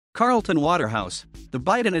Carlton Waterhouse, the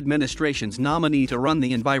Biden administration's nominee to run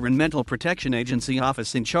the Environmental Protection Agency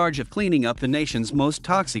office in charge of cleaning up the nation's most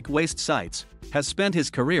toxic waste sites, has spent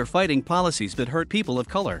his career fighting policies that hurt people of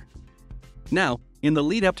color. Now, in the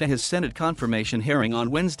lead-up to his Senate confirmation hearing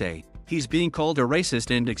on Wednesday, he's being called a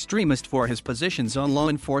racist and extremist for his positions on law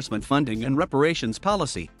enforcement funding and reparations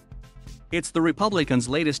policy. It's the Republicans'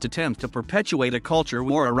 latest attempt to perpetuate a culture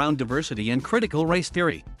war around diversity and critical race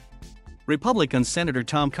theory. Republican Senator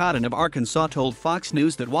Tom Cotton of Arkansas told Fox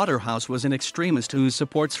News that Waterhouse was an extremist who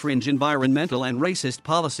supports fringe environmental and racist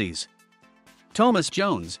policies. Thomas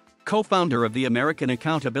Jones, co-founder of the American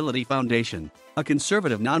Accountability Foundation, a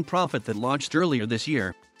conservative nonprofit that launched earlier this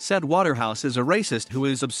year, said Waterhouse is a racist who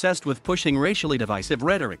is obsessed with pushing racially divisive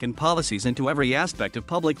rhetoric and policies into every aspect of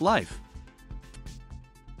public life.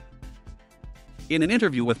 In an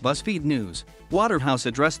interview with BuzzFeed News, Waterhouse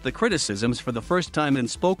addressed the criticisms for the first time and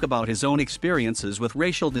spoke about his own experiences with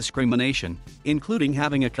racial discrimination, including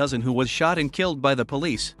having a cousin who was shot and killed by the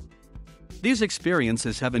police. These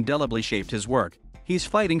experiences have indelibly shaped his work. He's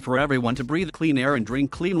fighting for everyone to breathe clean air and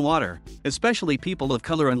drink clean water, especially people of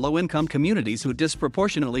color and low-income communities who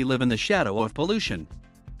disproportionately live in the shadow of pollution.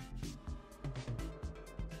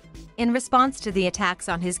 In response to the attacks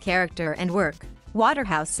on his character and work,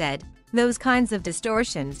 Waterhouse said, "Those kinds of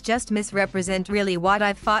distortions just misrepresent really what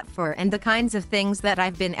I've fought for and the kinds of things that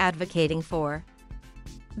I've been advocating for."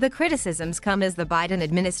 The criticisms come as the Biden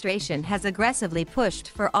administration has aggressively pushed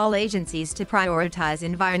for all agencies to prioritize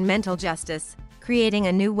environmental justice, creating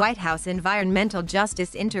a new White House Environmental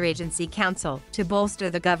Justice Interagency Council to bolster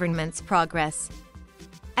the government's progress.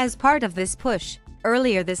 As part of this push,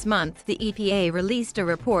 earlier this month the EPA released a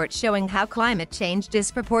report showing how climate change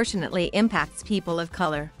disproportionately impacts people of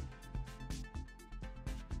color.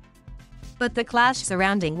 But the clash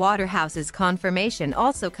surrounding Waterhouse's confirmation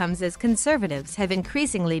also comes as conservatives have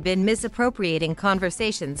increasingly been misappropriating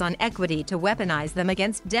conversations on equity to weaponize them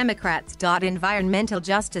against Democrats. Environmental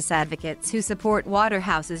justice advocates who support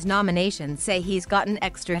Waterhouse's nomination say he's gotten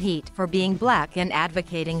extra heat for being black and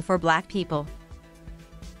advocating for black people.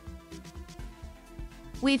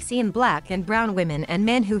 "We've seen black and brown women and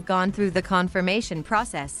men who've gone through the confirmation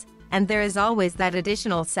process, and there is always that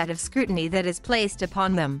additional set of scrutiny that is placed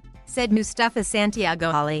upon them," said Mustafa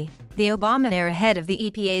Santiago Ali, the Obama-era head of the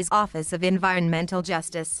EPA's Office of Environmental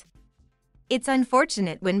Justice. "It's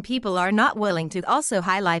unfortunate when people are not willing to also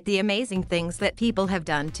highlight the amazing things that people have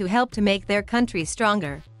done to help to make their country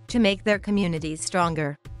stronger, to make their communities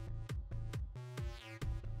stronger."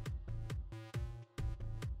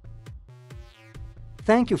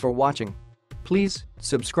 Thank you for watching. Please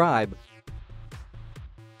subscribe.